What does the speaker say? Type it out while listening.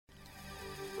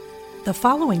The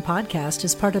following podcast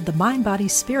is part of the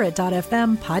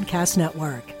MindBodySpirit.fm podcast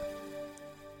network.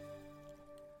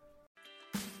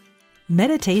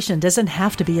 Meditation doesn't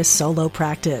have to be a solo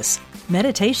practice.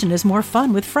 Meditation is more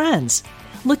fun with friends.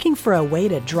 Looking for a way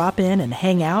to drop in and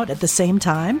hang out at the same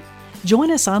time? Join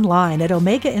us online at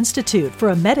Omega Institute for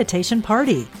a meditation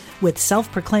party with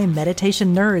self-proclaimed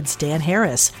meditation nerds Dan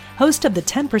Harris, host of the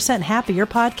 10% Happier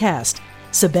podcast,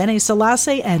 Sabene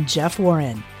Selassie, and Jeff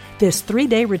Warren. This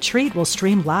 3-day retreat will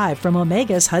stream live from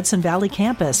Omega's Hudson Valley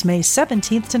campus May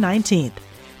 17th to 19th.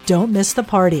 Don't miss the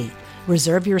party.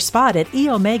 Reserve your spot at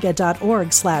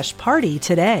eomega.org/party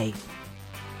today.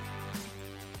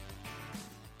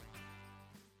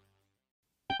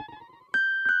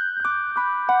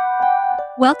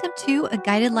 Welcome to A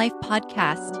Guided Life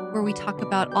podcast, where we talk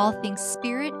about all things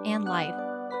spirit and life.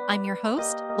 I'm your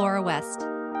host, Laura West.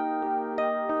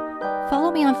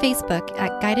 Follow me on Facebook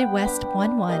at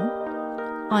GuidedWest11,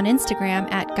 on Instagram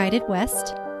at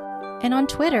GuidedWest, and on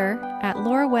Twitter at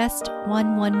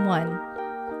LauraWest111.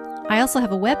 I also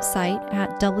have a website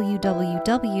at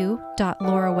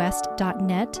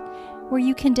www.laurawest.net, where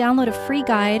you can download a free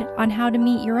guide on how to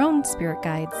meet your own spirit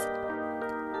guides.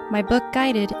 My book,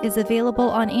 Guided, is available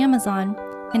on Amazon,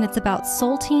 and it's about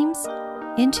soul teams,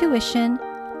 intuition,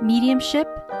 mediumship,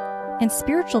 and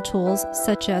spiritual tools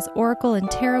such as oracle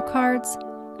and tarot cards,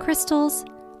 crystals,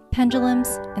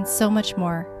 pendulums, and so much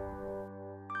more.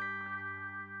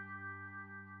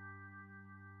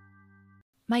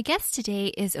 My guest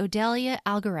today is Odelia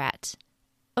Elgarat.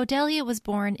 Odelia was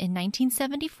born in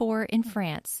 1974 in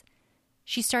France.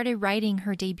 She started writing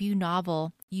her debut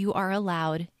novel, You Are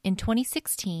Allowed, in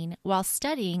 2016 while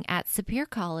studying at Sapir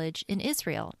College in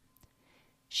Israel.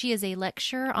 She is a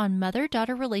lecturer on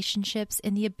mother-daughter relationships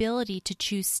and the ability to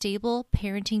choose stable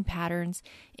parenting patterns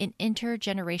in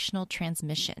intergenerational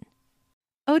transmission.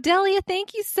 Odelia,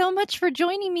 thank you so much for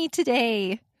joining me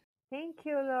today. Thank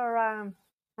you, Laura.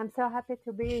 I'm so happy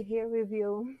to be here with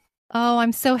you. Oh,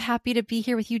 I'm so happy to be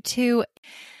here with you too.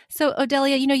 So,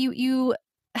 Odelia, you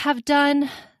have done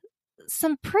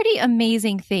some pretty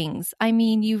amazing things. I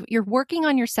mean, you're working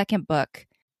on your second book.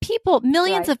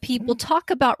 Millions of people talk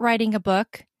about writing a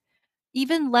book,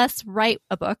 even less write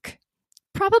a book,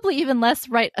 probably even less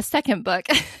write a second book.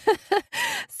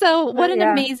 So what an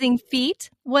amazing feat.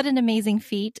 What an amazing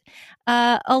feat,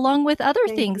 along with other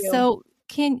things. So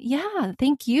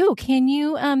thank you. Can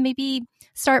you maybe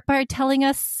start by telling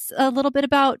us a little bit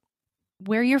about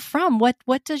where you're from? What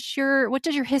does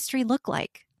your history look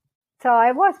like? So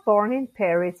I was born in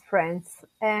Paris, France,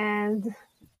 and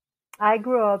I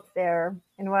grew up there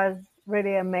and was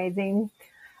really amazing.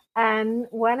 And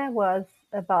when I was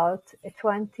about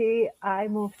 20, I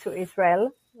moved to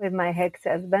Israel with my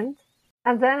ex-husband.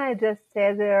 And then I just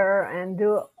stay there and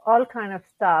do all kind of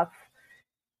stuff.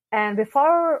 And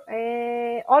before,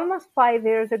 almost 5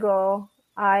 years ago,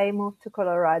 I moved to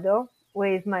Colorado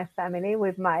with my family,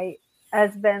 with my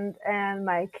husband and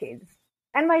my kids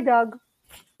and my dog.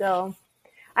 So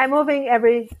I'm moving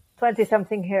every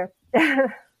 20-something here.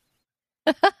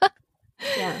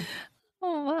 Yeah.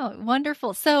 Oh, wow.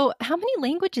 Wonderful. So how many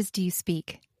languages do you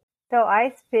speak? So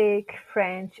I speak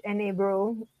French and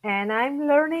Hebrew, and I'm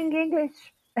learning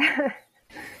English.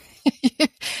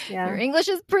 Your English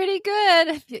is pretty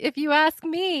good, if you ask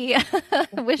me.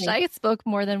 I wish I spoke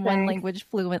more than one language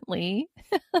fluently.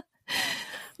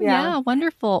 Yeah,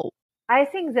 wonderful. I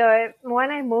think that when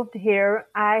I moved here,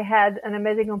 I had an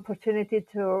amazing opportunity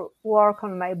to work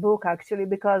on my book, actually,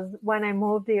 because when I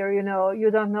moved here, you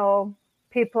don't know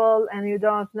people and you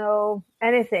don't know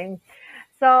anything.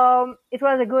 So it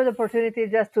was a good opportunity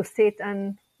just to sit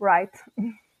and write,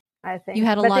 I think. You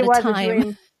had a lot of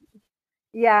time.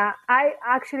 Yeah, I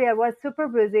was super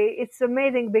busy. It's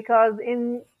amazing because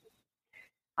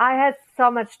I had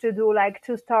so much to do, like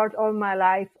to start all my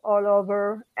life all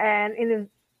over. And in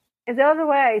the other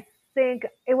way, I think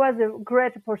it was a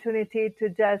great opportunity to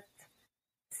just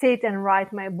sit and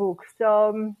write my book.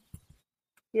 So,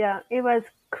 it was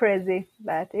crazy,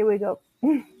 but here we go.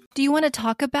 Do you want to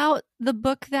talk about the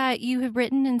book that you have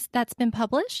written and that's been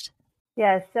published?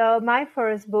 Yes. So my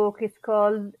first book is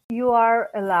called You Are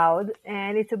Allowed,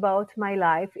 and it's about my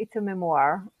life. It's a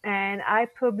memoir, and I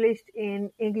published in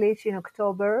English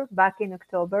back in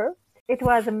October. It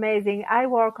was amazing. I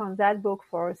worked on that book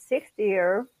for 6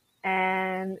 years,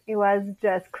 and it was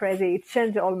just crazy. It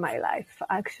changed all my life,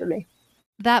 actually.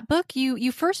 That book,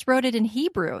 you first wrote it in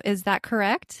Hebrew. Is that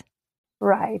correct?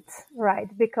 Right.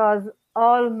 Because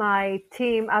all my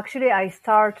team, actually, I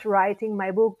started writing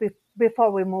my book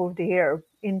before we moved here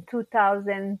in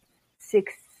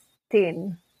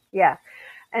 2016. Yeah.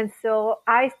 And so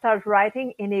I started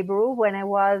writing in Hebrew when I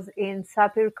was in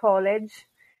Sapir College,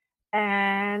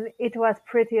 and it was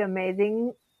pretty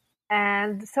amazing.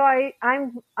 And so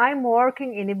I'm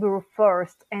working in Hebrew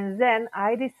first, and then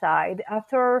I decide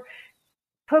after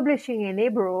publishing in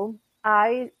Hebrew,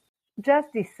 I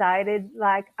just decided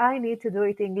like I need to do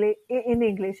it in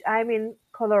English. I'm in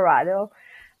Colorado,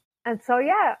 and so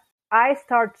yeah, I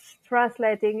start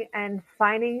translating and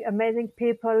finding amazing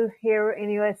people here in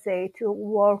USA to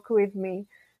work with me.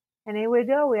 And here we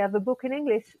go. We have a book in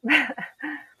English.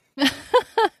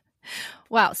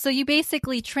 Wow. So you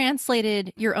basically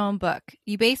translated your own book.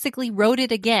 You basically wrote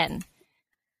it again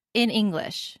in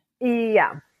English.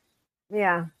 Yeah,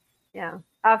 yeah, yeah.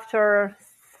 After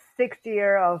 6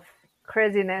 years of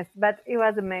craziness, but it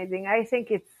was amazing. I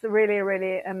think it's really,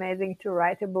 really amazing to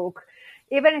write a book.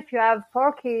 Even if you have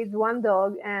 4 kids, one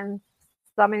dog, and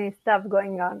so many stuff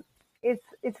going on.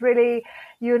 It's really,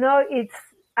 it's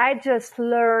I just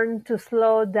learned to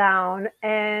slow down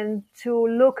and to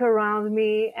look around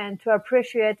me and to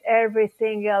appreciate every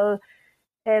single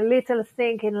little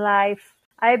thing in life.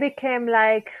 I became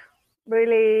like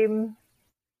really,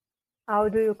 how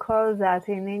do you call that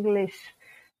in English?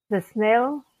 The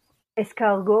snail,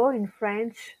 escargot in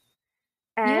French.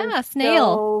 And Yeah,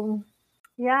 snail. so,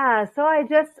 yeah, so I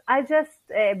just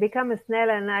become a snail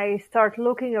and I start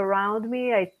looking around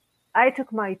me. I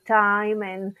took my time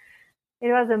and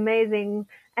it was amazing.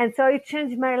 And so it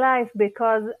changed my life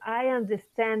because I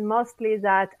understand mostly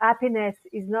that happiness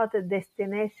is not a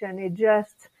destination. It's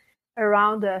just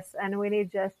around us and we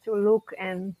need just to look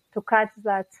and to catch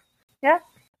that. Yeah.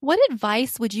 What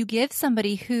advice would you give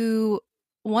somebody who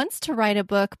wants to write a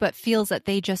book but feels that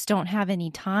they just don't have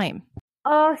any time?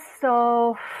 Oh,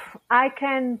 so I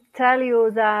can tell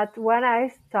you that when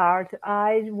I start,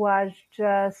 I was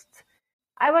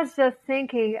just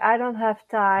thinking I don't have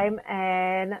time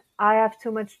and I have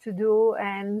too much to do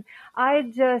and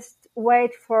I just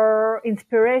wait for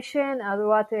inspiration or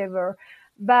whatever.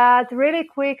 But really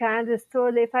quick, I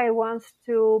understood if I want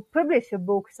to publish a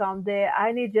book someday,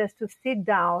 I need just to sit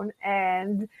down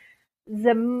and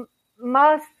the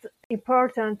most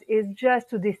important is just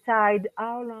to decide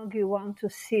how long you want to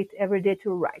sit every day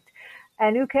to write.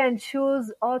 And you can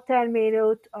choose or 10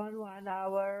 minutes or 1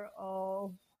 hour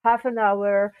or half an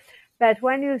hour. But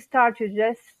when you start, you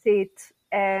just sit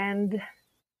and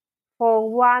for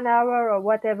 1 hour or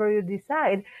whatever you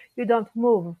decide, you don't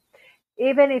move.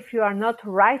 Even if you are not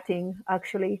writing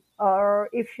actually, or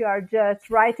if you are just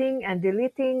writing and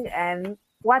deleting and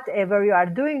whatever you are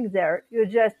doing there, you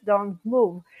just don't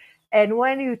move. And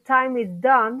when your time is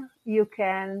done, you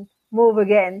can move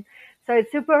again. So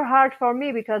it's super hard for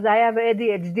me because I have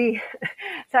ADHD,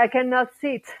 so I cannot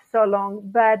sit so long.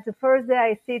 But the first day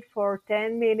I sit for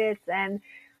 10 minutes and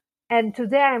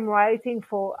today I'm writing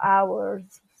for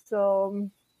hours. So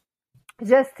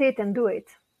just sit and do it.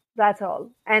 That's all.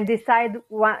 And decide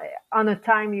on a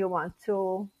time you want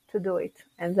to do it.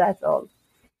 And that's all.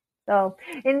 So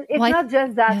it's Well, not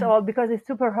just that yeah. all because it's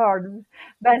super hard.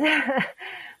 But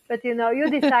but you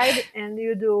decide and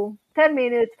you do 10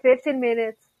 minutes, 15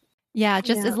 minutes. Yeah,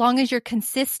 just Yeah. as long as you're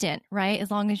consistent, right?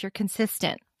 As long as you're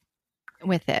consistent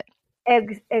with it.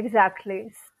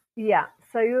 Exactly. Yeah.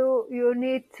 So you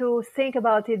need to think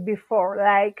about it before.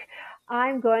 Like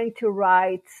I'm going to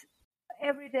write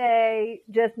every day,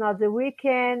 just not the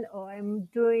weekend, or I'm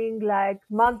doing like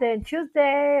Monday and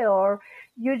Tuesday, or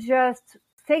you just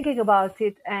thinking about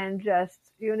it and just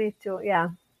you need to, yeah,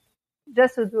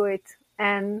 just to do it.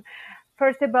 And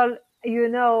first of all,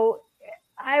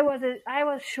 I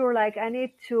was sure like I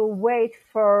need to wait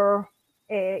for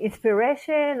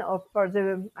inspiration or for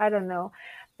the I don't know,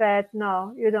 but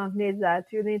no, you don't need that.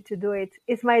 You need to do it.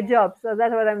 It's my job, so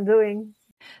that's what I'm doing.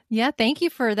 Yeah, thank you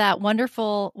for that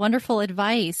wonderful, wonderful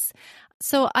advice.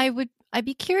 So I'd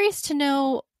be curious to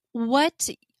know what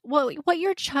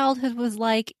your childhood was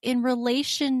like in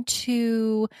relation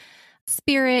to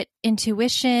spirit,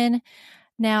 intuition.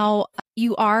 Now,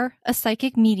 you are a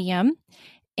psychic medium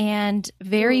and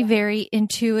very, Right. very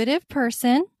intuitive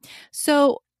person.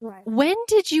 So, Right. when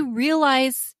did you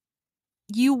realize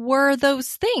you were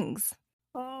those things?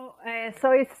 Oh, so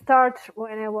it starts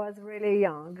when I was really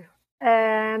young.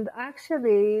 And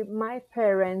actually, my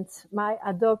parents, my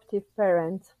adoptive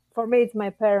parents, for me, it's my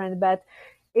parent, but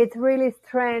it's really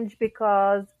strange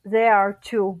because they are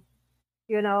two.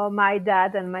 My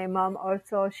dad and my mom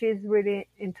also, she's really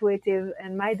intuitive,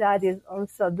 and my dad is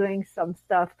also doing some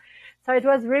stuff. So it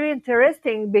was really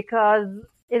interesting because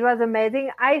it was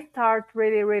amazing. I start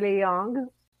really, really young.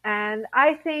 And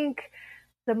I think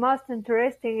the most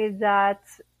interesting is that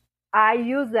I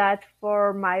use that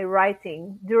for my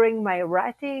writing. During my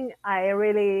writing, I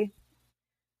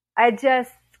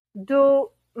just do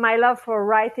my love for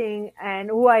writing and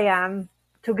who I am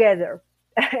together.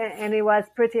 And it was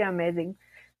pretty amazing.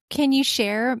 Can you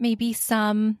share maybe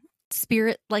some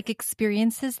spirit-like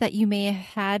experiences that you may have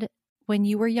had when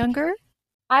you were younger?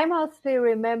 I mostly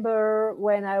remember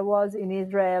when I was in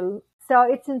Israel. So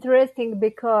it's interesting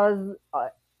because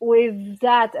with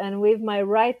that and with my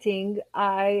writing,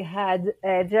 I had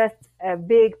just a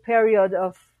big period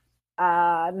of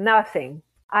nothing.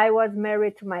 I was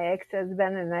married to my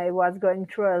ex-husband and I was going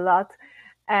through a lot.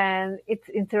 And it's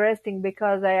interesting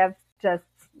because I have just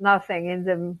nothing in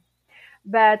them.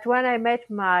 But when I met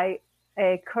my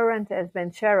current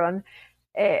husband, Sharon,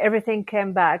 everything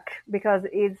came back because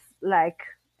it's like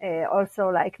also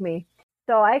like me.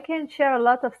 So I can share a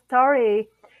lot of story.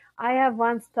 I have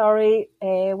one story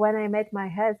when I met my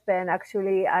husband.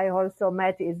 Actually, I also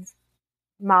met his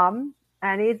mom,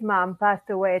 and his mom passed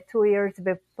away 2 years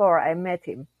before I met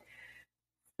him.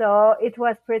 So it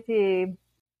was pretty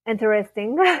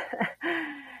interesting.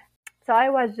 So I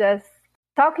was just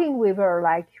talking with her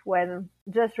like when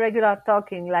just regular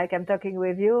talking, like I'm talking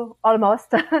with you,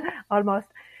 almost, almost.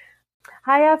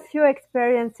 I have few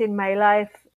experience in my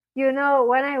life. You know,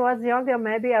 when I was younger,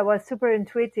 maybe I was super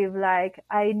intuitive. Like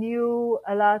I knew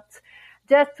a lot.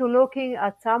 Just to looking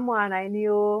at someone, I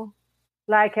knew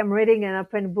like I'm reading an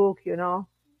open book, you know.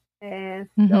 And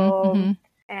so,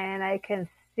 and I can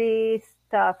see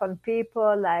stuff on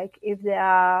people, like if there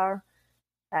are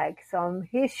like some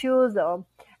issues or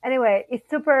anyway, it's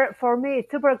super, for me,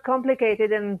 it's super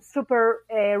complicated and super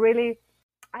really,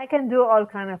 I can do all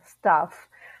kind of stuff.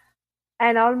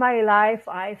 And all my life,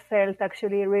 I felt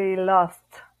actually really lost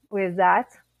with that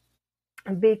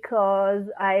because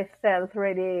I felt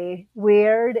really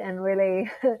weird and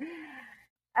really.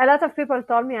 A lot of people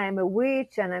told me I'm a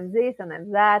witch and I'm this and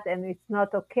I'm that, and it's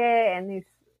not okay. And it's,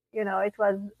 you know, it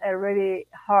was really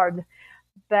hard.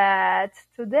 But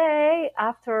today,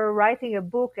 after writing a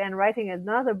book and writing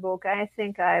another book, I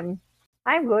think I'm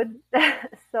good.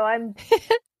 So I'm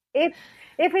if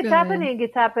it's Good. happening,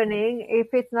 it's happening.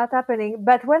 If it's not happening,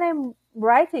 but when I'm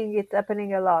writing, it's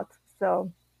happening a lot.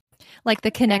 So, like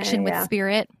the connection with yeah.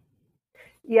 spirit.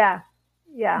 Yeah.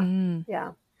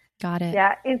 Got it.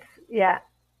 Yeah.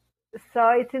 So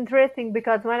it's interesting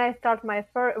because when I start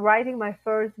writing my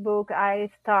first book, I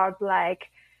start like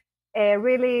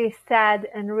really sad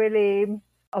and really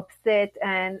upset,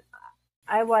 and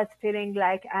I was feeling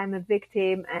like I'm a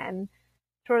victim. And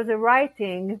through the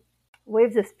writing,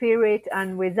 with the spirit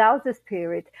and without the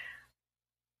spirit,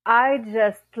 I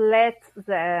just let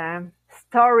the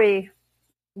story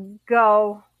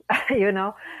go, you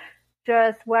know,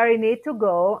 just where it need to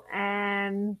go.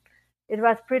 And it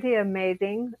was pretty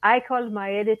amazing. I called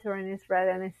my editor in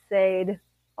Israel and I said,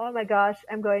 oh my gosh,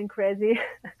 I'm going crazy.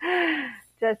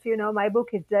 Just, you know, my book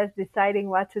is just deciding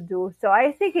what to do. So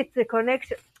I think it's a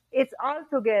connection. It's all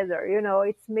together, you know,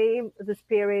 it's me, the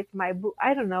spirit, my book.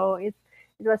 I don't know. It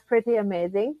was pretty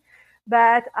amazing.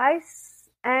 But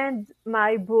and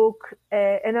my book,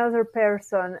 another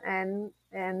person and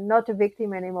not a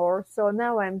victim anymore. So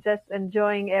now I'm just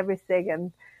enjoying every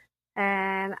second.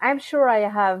 And I'm sure I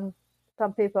have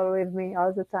some people with me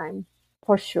all the time,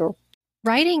 for sure.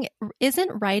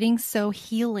 Isn't writing so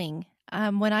healing?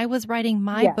 When I was writing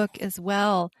my Yes. book as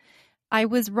well, I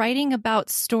was writing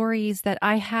about stories that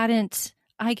I hadn't,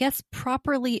 I guess,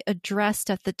 properly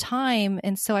addressed at the time.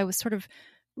 And so I was sort of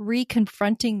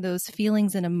reconfronting those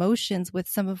feelings and emotions with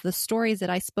some of the stories that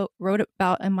I wrote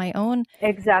about in my own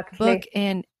book.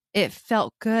 And it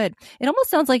felt good. It almost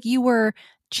sounds like you were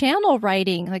channel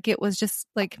writing, like it was just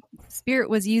like spirit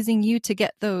was using you to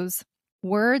get those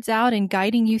words out and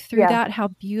guiding you through that. How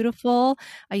beautiful.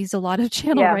 I used a lot of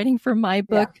channel writing for my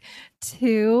book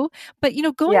too. But, you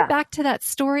know, going back to that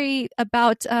story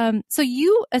about, so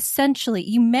you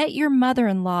met your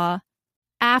mother-in-law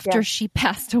after she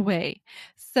passed away.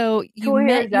 So you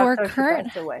met your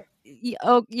current,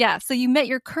 so you met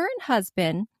your current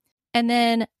husband, and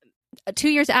then 2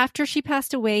 years after she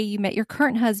passed away, you met your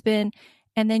current husband,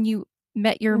 and then you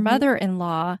met your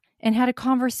mother-in-law and had a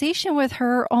conversation with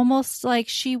her almost like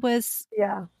she was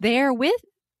there with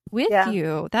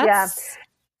you. That's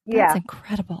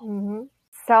incredible. Mm-hmm.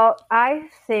 So I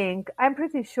think, I'm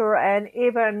pretty sure, and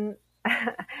even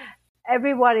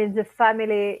everyone in the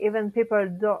family, even people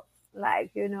don't,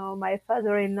 like, you know, my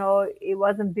father-in-law, he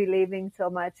wasn't believing so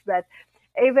much, but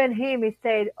even him, he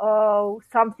said, oh,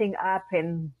 something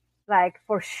happened, like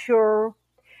for sure.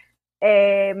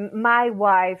 My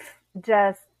wife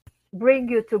just bring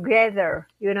you together,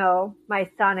 my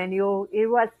son and you. It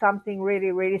was something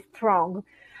really, really strong.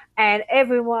 And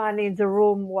everyone in the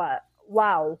room was,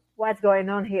 wow, what's going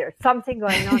on here? Something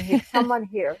going on here, someone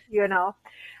here.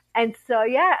 And so,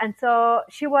 yeah, and so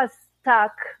she was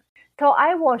stuck. So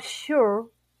I was sure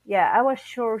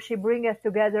she bring us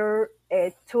together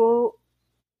to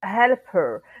help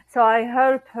her. So I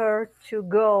helped her to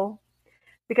go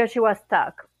because she was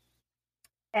stuck.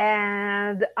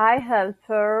 And I helped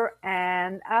her,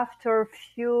 and after a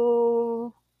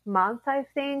few months, I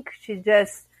think, she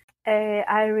just,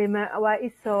 I remember, well,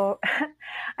 it's so,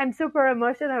 I'm super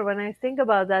emotional when I think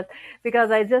about that,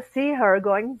 because I just see her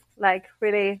going like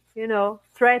really,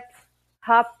 straight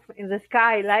up in the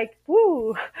sky, like,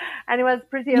 woo, and it was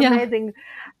pretty Yeah. amazing.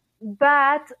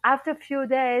 But after a few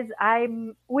days,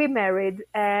 we married,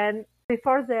 and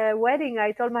before the wedding,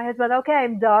 I told my husband, "Okay,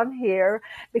 I'm done here,"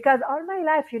 because all my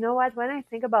life, you know what? When I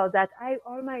think about that,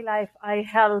 all my life I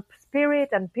help spirit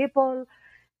and people,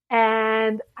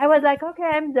 and I was like, "Okay,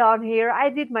 I'm done here. I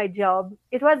did my job.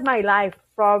 It was my life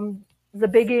from the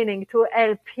beginning to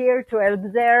help here, to help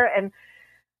there,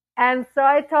 and so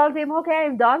I told him, okay,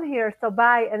 I'm done here, so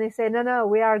bye." And he said, no, no,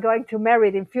 we are going to marry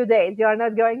in a few days. You are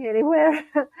not going anywhere.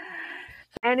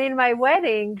 And in my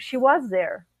wedding, she was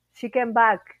there. She came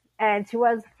back and she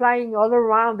was flying all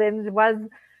around, and it was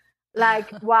like,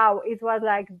 wow, it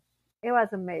was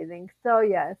amazing. So,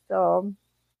 yeah, so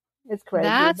it's crazy,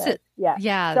 That's but it. yeah.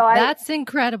 Yeah, So that's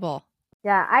incredible.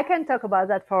 yeah, I can talk about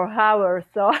that for hours.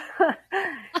 So,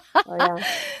 oh, yeah.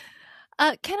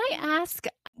 Can I ask,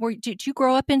 did you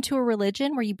grow up into a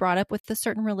religion? Were you brought up with a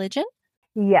certain religion?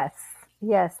 Yes,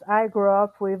 yes. I grew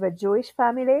up with a Jewish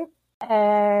family,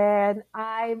 and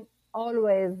I'm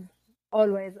always,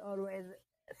 always, always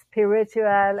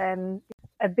spiritual and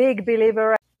a big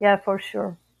believer. Yeah, for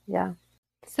sure. Yeah.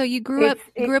 So you grew up It's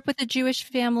you it. grew up with a Jewish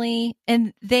family,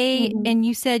 and Mhm. and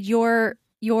you said your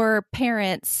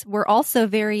parents were also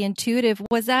very intuitive.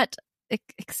 Was that Yes.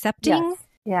 accepting?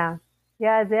 Yeah.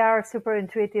 Yeah. They are super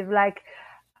intuitive. Like,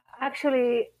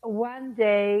 actually, one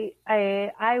day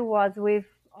I was with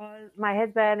my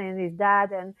husband and his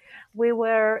dad, and we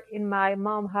were in my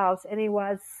mom's house, and it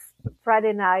was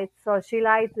Friday night, so she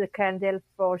lighted the candle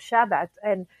for Shabbat,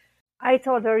 and I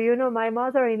told her, my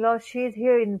mother-in-law, she's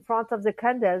here in front of the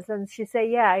candles, and she said,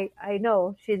 yeah, I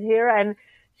know she's here, and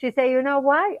she said, you know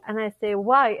why? And I say,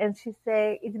 why? And she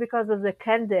said, it's because of the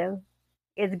candle.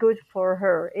 It's good for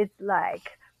her. It's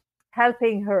like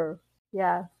helping her.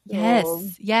 Yeah. So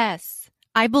Yes, yes.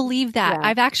 I believe that. yeah.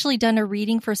 I've actually done a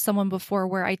reading for someone before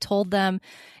where I told them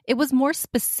it was more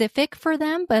specific for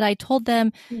them, but I told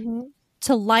them Hmm.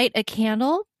 to light a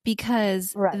candle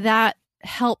because Right. that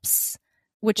helps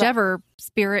Right. whichever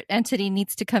spirit entity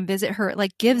needs to come visit her. It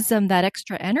like gives Right. them that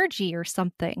extra energy or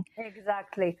something.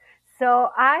 Exactly.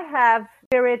 So I have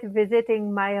spirit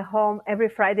visiting my home every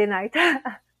Friday night.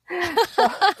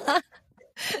 So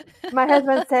my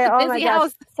husband say, "Oh my Busy gosh!"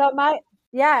 house.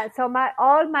 So my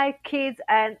all my kids,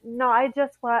 and no, I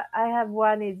have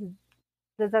one is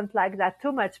doesn't like that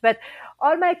too much, but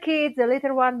all my kids, the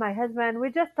little one, my husband,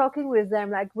 we're just talking with them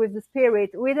like with the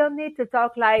spirit. We don't need to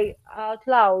talk like out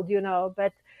loud,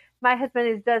 but my husband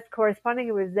is just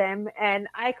corresponding with them, and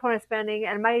I corresponding,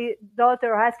 and my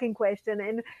daughter asking question,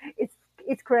 and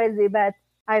it's crazy, but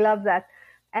I love that,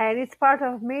 and it's part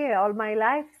of me all my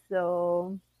life.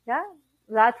 So yeah,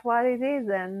 that's what it is.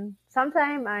 And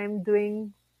sometimes I'm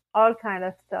doing all kind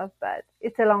of stuff, but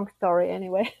it's a long story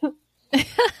anyway.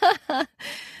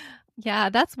 Yeah,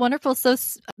 that's wonderful. So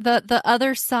the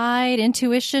other side,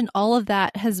 intuition, all of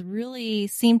that has really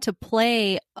seemed to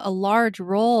play a large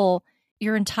role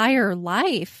your entire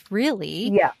life, really,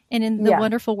 Yeah, and in the yeah.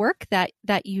 wonderful work that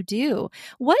you do.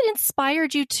 What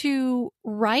inspired you to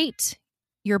write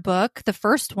your book, the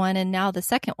first one and now the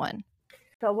second one?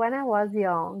 So when I was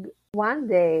young, one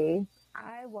day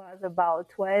I was about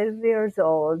 12 years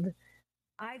old.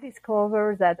 I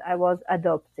discovered that I was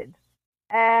adopted.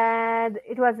 And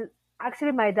it was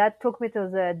actually my dad took me to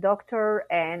the doctor,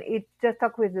 and it just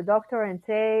talked with the doctor and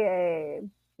say,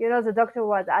 the doctor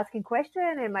was asking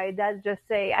question, and my dad just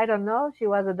say, I don't know, she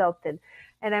was adopted.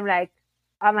 And I'm like,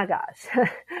 oh my gosh.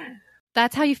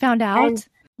 That's how you found And out?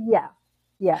 yeah,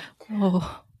 yeah.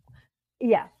 Oh,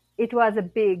 Yeah, it was a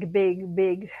big, big,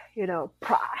 big,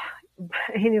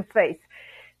 in your face.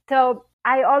 So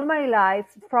all my life,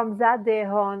 from that day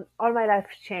on, all my life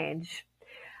changed.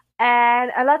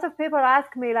 And a lot of people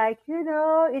ask me, like,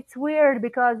 it's weird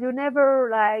because you never,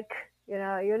 like,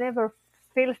 you never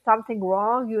feel something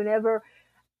wrong. You never,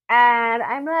 and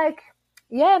I'm like,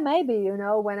 yeah, maybe,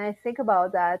 when I think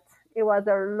about that, it was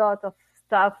a lot of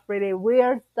stuff, really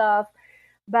weird stuff.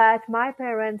 but my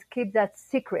parents keep that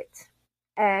secret.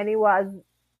 And it was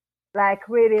like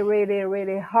really, really,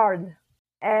 really hard.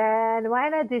 And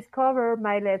when I discovered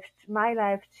my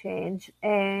life changed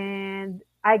and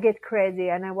I get crazy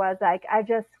and I was like, I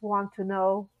just want to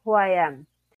know who I am.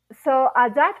 So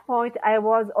at that point, I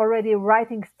was already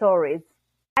writing stories.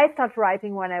 I started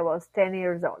writing when I was 10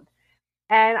 years old.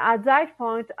 And at that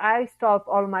point, I stopped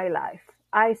all my life.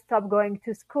 I stopped going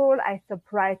to school. I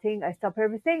stopped writing. I stopped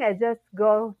everything. I just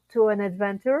go to an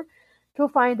adventure to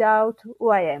find out who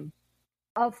I am.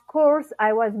 Of course,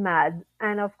 I was mad.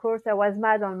 And of course, I was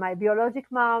mad on my biologic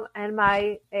mom and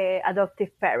my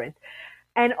adoptive parent.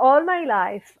 And all my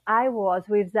life, I was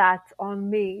with that on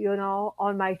me,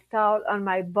 on my thought, on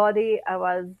my body. I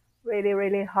was really,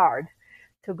 really hard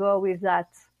to go with that.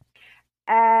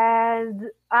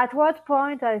 And at what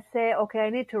point I say, okay, I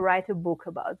need to write a book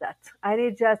about that.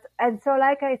 And so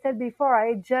like I said before,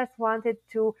 I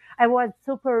was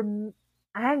super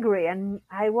angry and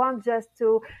I want just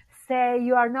to say,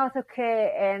 you are not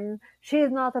okay and she's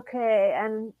not okay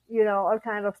and, all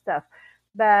kind of stuff.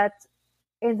 But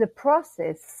in the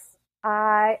process,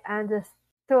 I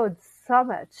understood so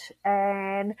much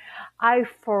and I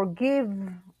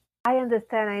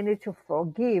understand I need to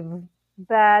forgive,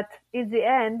 but in the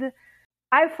end,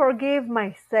 I forgive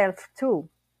myself too.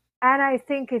 And I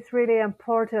think it's really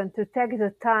important to take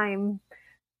the time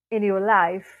in your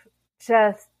life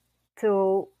just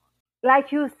to,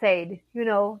 like you said,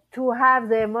 to have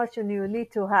the emotion you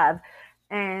need to have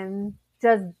and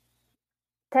just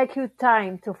take your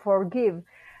time to forgive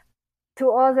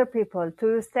to other people, to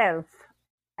yourself.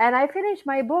 And I finished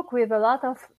my book with a lot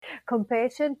of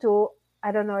compassion to,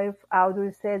 I don't know how do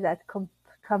you say that,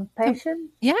 compassion?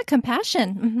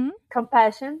 Compassion. Mm-hmm.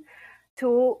 Compassion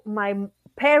to my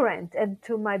parent and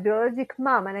to my biologic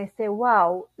mom. And I say,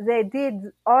 wow, they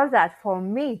did all that for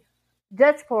me,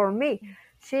 just for me.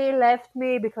 She left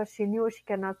me because she knew she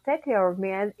cannot take care of me.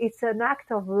 And it's an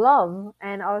act of love.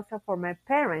 And also for my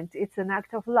parents, it's an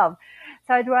act of love.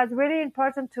 So it was really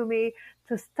important to me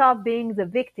to stop being the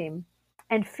victim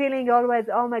and feeling always,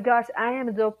 oh my gosh, I am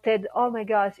adopted. Oh my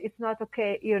gosh, it's not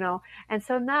okay, And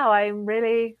so now I'm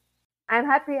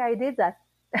happy I did that.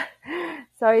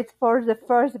 So it's for the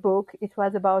first book, it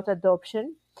was about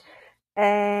adoption.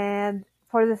 And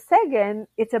for the second,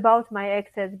 it's about my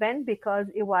ex-husband because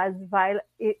it was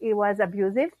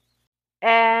abusive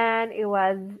and it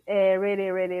was really,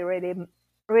 really, really,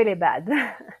 really bad.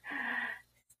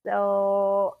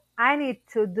 So I need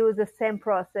to do the same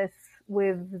process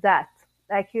with that.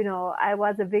 Like, I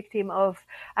was a victim of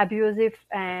abusive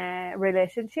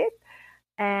relationship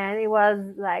and it was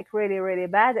like really, really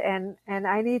bad. And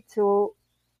I need to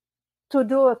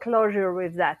do a closure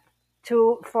with that,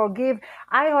 to forgive.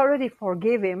 I already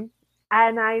forgive him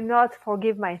and I not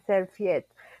forgive myself yet.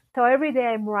 So every day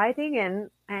I'm writing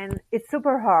and it's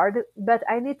super hard, but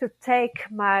I need to take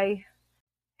my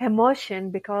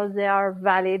emotion because they are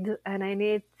valid and I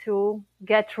need to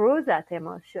get through that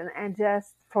emotion and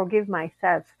just forgive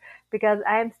myself because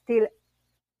I'm still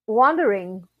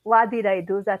wondering, why did I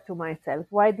do that to myself?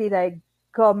 Why did I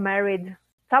go married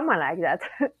someone like that?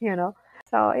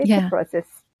 So it's a process.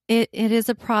 It is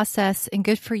a process, and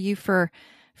good for you for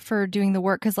doing the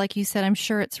work. Because like you said, I'm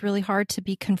sure it's really hard to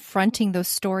be confronting those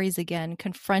stories again,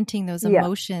 confronting those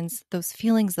emotions, those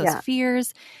feelings, those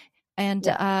fears. And,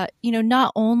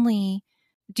 not only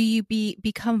do you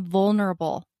become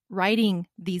vulnerable writing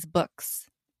these books,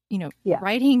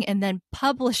 writing and then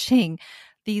publishing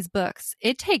these books,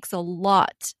 it takes a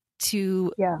lot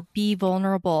to be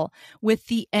vulnerable with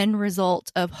the end result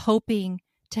of hoping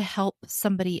to help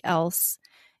somebody else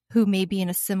who may be in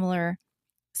a similar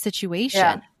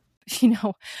situation.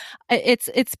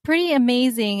 It's pretty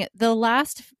amazing. The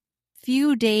last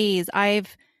few days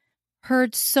I've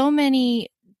heard so many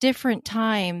different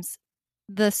times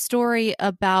the story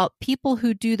about people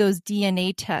who do those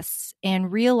DNA tests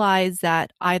and realize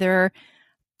that either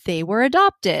they were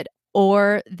adopted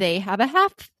or they have a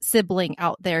half sibling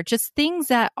out there. Just things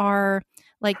that are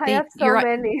like I have so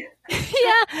many.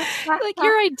 like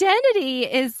your identity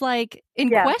is like in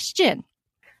question.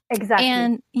 Exactly.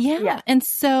 And and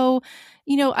so,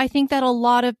 I think that a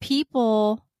lot of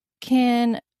people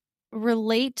can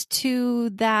relate to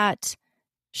that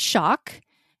shock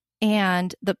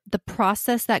and the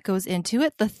process that goes into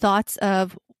it, the thoughts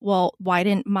of, well, why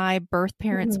didn't my birth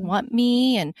parents want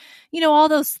me? And, all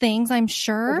those things, I'm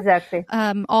sure. Exactly.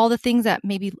 All the things that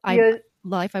maybe I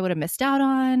would have missed out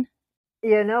on.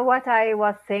 You know what I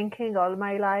was thinking all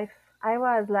my life? I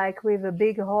was like with a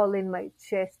big hole in my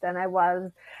chest and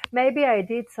maybe I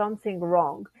did something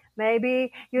wrong.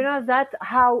 Maybe, that's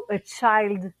how a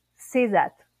child see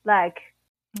that. Like,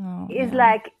 it's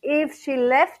like if she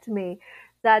left me,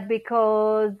 that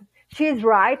because she's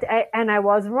right and I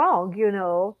was wrong,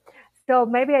 So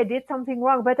maybe I did something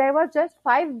wrong, but I was just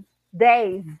 5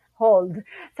 days old.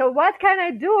 So what can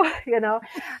I do,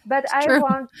 But It's I true.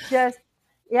 want just,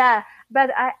 yeah.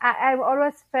 But I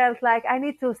always felt like I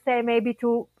need to say maybe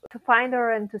to find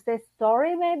her and to say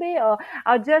sorry maybe, or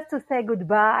just to say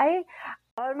goodbye.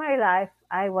 All my life,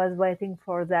 I was waiting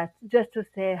for that, just to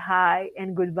say hi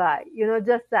and goodbye,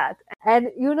 just that.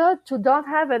 And, to don't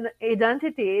have an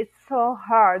identity, it's so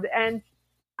hard. And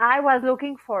I was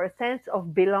looking for a sense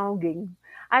of belonging.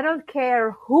 I don't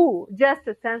care who, just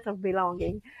a sense of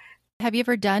belonging. Have you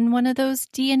ever done one of those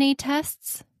DNA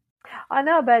tests? I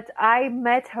know, but I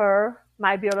met her,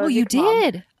 my biological Oh, you mom.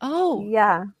 did? Oh.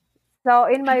 Yeah. So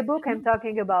in my book, I'm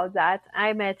talking about that.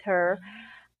 I met her.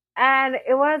 And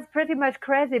it was pretty much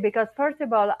crazy because, first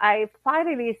of all, I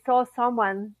finally saw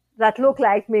someone that looked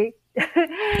like me.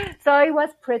 So it was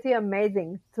pretty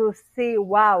amazing to see,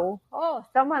 wow, oh,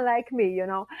 someone like me,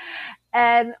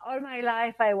 And all my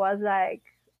life, I was like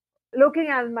looking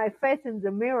at my face in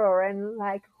the mirror and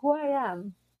like who I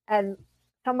am. And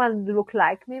someone looked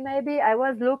like me, maybe. I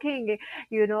was looking,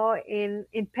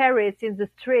 in Paris in the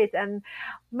street, and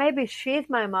maybe she's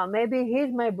my mom, maybe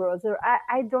he's my brother.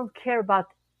 I don't care about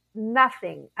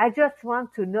nothing. I just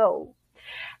want to know.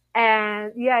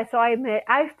 And yeah, so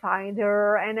I find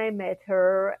her and I met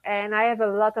her, and I have a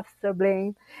lot of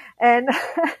siblings, and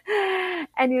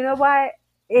and you know why?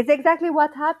 It's exactly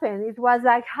what happened. It was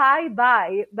like hi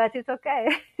bye, but it's okay.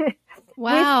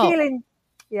 We're Wow. still in,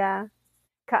 yeah,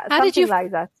 How something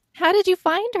like that. How did you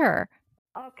find her?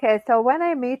 Okay, so when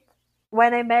I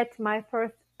met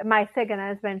my second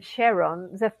husband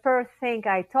Sharon, the first thing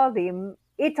I told him,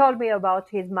 he told me about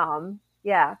his mom.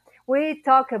 Yeah, we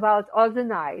talked about all the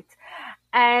night,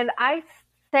 and I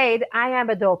said I am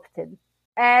adopted,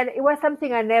 and it was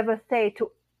something I never say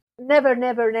to, never,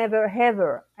 never, never,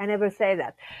 ever. I never say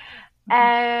that.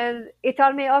 And he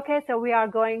told me, okay, so we are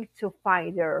going to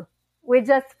find her. We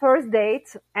just first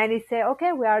date, and he said,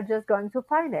 okay, we are just going to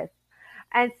find it.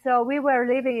 And so we were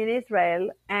living in Israel,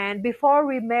 and before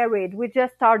we married, we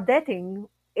just started dating.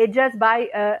 It just buy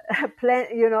a plane,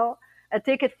 a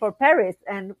ticket for Paris,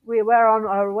 and we were on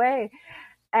our way.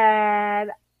 And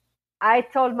I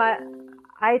told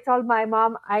my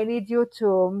mom, I need you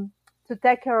to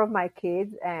take care of my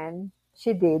kids, and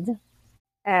she did,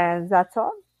 and that's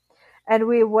all. And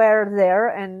we were there,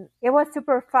 and it was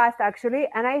super fast actually.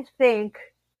 And I think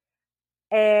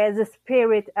the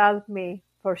spirit helped me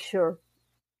for sure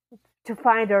to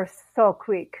find her so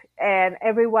quick. And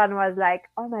everyone was like,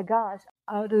 oh my gosh,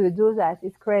 how do you do that?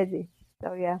 It's crazy.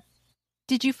 So yeah.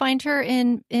 Did you find her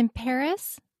in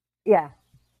Paris? Yeah.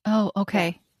 Oh,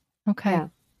 okay. Yeah. Okay. Yeah.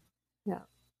 Yeah.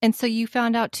 And so you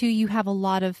found out too you have a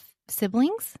lot of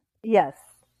siblings? Yes.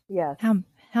 Yes.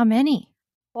 How many?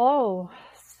 Oh,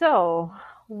 so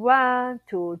 1,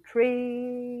 2,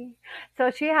 3. So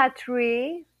she had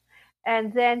 3,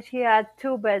 and then she had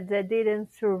 2, but they didn't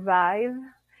survive.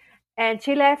 And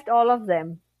she left all of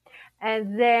them.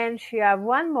 And then she had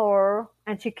 1 more,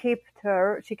 and she kept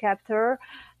her,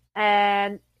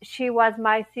 and she was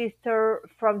my sister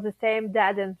from the same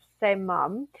dad and same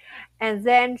mom. And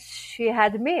then she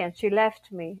had me, and she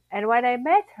left me. And when I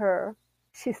met her,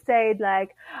 she said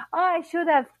like, oh, I should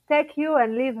have take you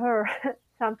and leave her,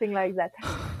 something like that.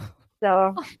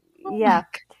 So yeah.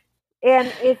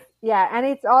 And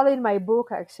it's all in my book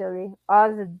actually,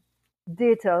 all the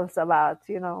details about,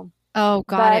 Oh,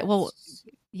 got it. Well,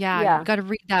 yeah. you've got to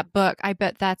read that book. I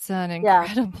bet that's an Yeah.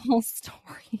 incredible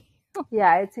story.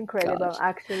 Yeah, it's incredible Gosh.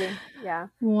 actually. Yeah.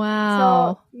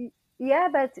 Wow. So yeah,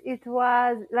 but it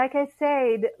was, like I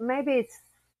said, maybe it's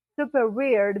super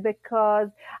weird because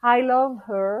I love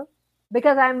her,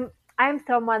 because I'm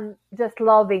someone just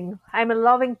loving. I'm a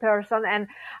loving person, and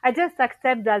I just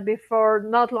accept that before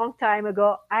not long time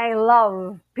ago. I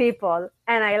love people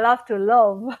and I love to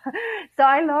love. So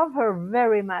I love her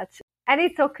very much. And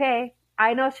it's okay.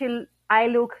 I know I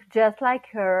look just like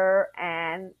her,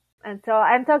 and so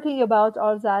I'm talking about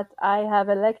all that. I have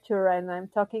a lecture and I'm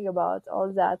talking about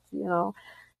all that,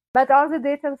 but all the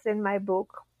details in my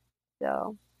book.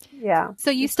 So, yeah.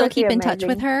 So you it's still pretty keep in touch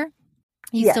with amazing. her?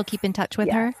 You Yes. still keep in touch with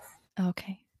her? Yes.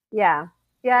 Okay. Yeah.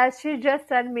 Yeah, she just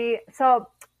sent me. So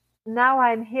now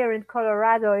I'm here in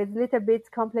Colorado. It's a little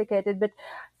bit complicated, but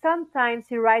sometimes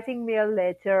she's writing me a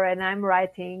letter and I'm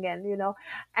writing, and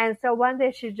and so one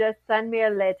day she just sent me a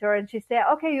letter and she said,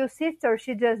 okay, your sister,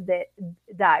 she just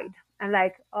died. I'm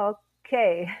like,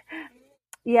 okay.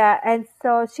 Yeah, and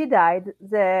so she died,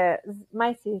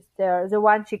 my sister, the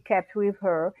one she kept with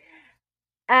her.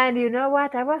 And you know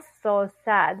what? I was so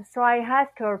sad. So I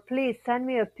asked her, please send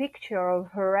me a picture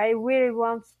of her. I really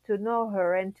want to know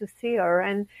her and to see her.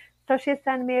 And so she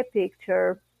sent me a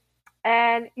picture.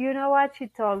 And you know what she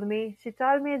told me? She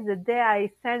told me the day I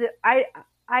send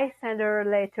her a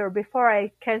letter before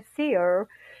I can see her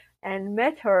and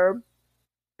met her.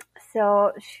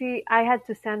 So I had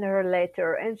to send her a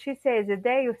letter. And she says, the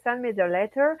day you sent me the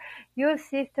letter, your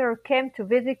sister came to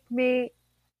visit me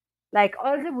like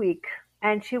all the week.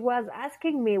 And she was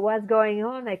asking me what's going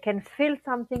on. I can feel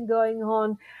something going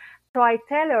on. So I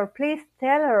tell her, please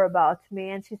tell her about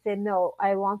me. And she said, no,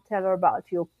 I won't tell her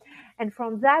about you. And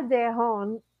from that day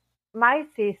on, my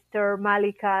sister,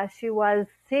 Malika, she was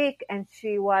sick and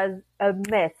she was a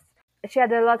mess. She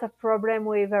had a lot of problem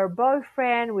with her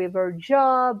boyfriend, with her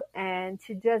job, and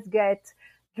she just get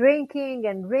drinking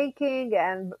and drinking.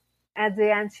 And at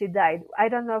the end, she died. I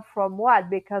don't know from what,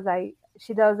 because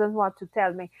she doesn't want to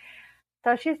tell me.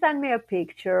 So she sent me a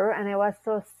picture and I was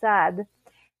so sad.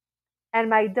 And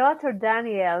my daughter,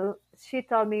 Danielle, she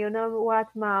told me, you know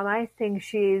what, Mom, I think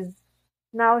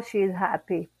now she's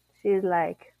happy. She's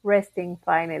like resting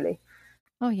finally.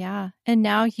 Oh, yeah. And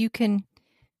now you can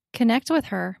connect with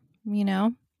her, Yeah,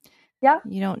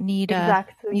 You don't need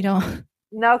exactly. you don't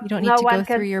No need to one go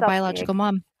can through your stop biological me.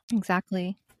 mom.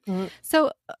 Exactly. Mhm.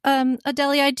 So,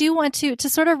 Odelia, I do want to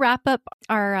sort of wrap up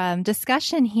our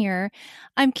discussion here.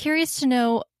 I'm curious to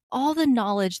know all the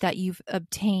knowledge that you've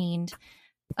obtained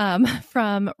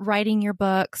from writing your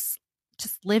books,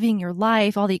 just living your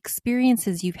life, all the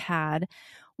experiences you've had.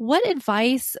 What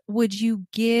advice would you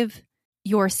give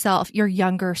yourself, your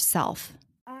younger self?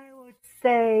 I would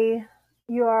say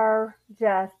you are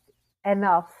just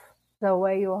enough the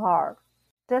way you are.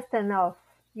 Just enough.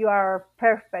 You are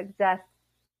perfect.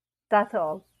 That's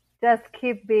all. Just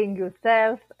keep being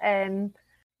yourself and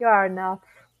you are enough.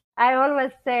 I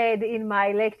always said in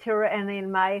my lecture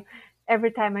and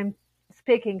every time I'm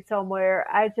speaking somewhere,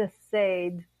 I just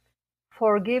said,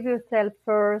 forgive yourself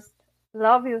first,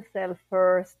 love yourself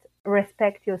first,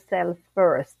 respect yourself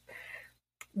first.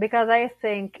 Because I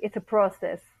think it's a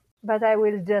process. But I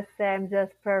will just say I'm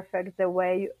just perfect the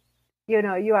way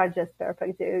you are just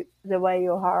perfect the way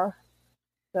you are.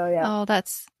 So yeah. Oh,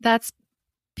 that's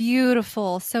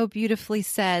beautiful. So beautifully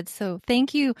said. So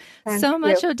thank you Thank so you.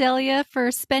 much, Odelia,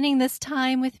 for spending this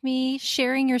time with me,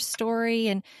 sharing your story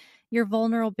and your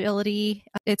vulnerability.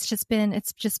 It's just been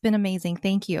amazing.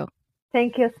 Thank you.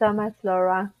 Thank you so much,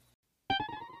 Laura.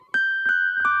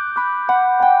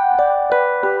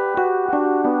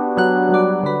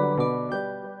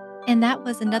 And that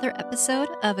was another episode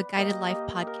of A Guided Life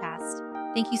podcast.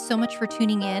 Thank you so much for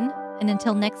tuning in. And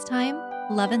until next time,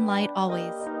 love and light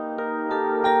always.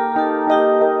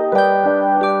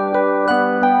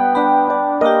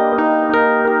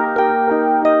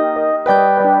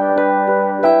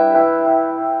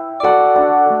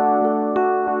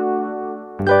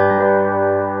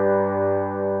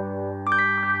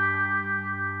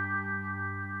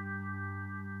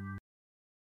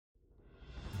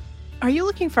 Are you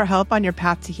looking for help on your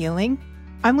path to healing?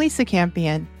 I'm Lisa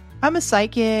Campion. I'm a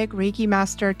psychic, Reiki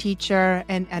master, teacher,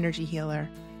 and energy healer.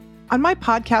 On my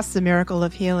podcast, The Miracle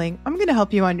of Healing, I'm going to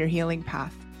help you on your healing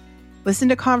path. Listen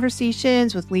to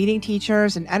conversations with leading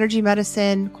teachers in energy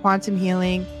medicine, quantum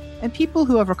healing, and people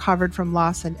who have recovered from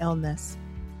loss and illness.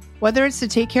 Whether it's to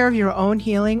take care of your own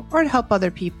healing or to help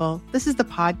other people, this is the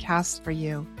podcast for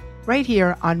you, right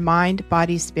here on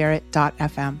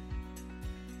mindbodyspirit.fm.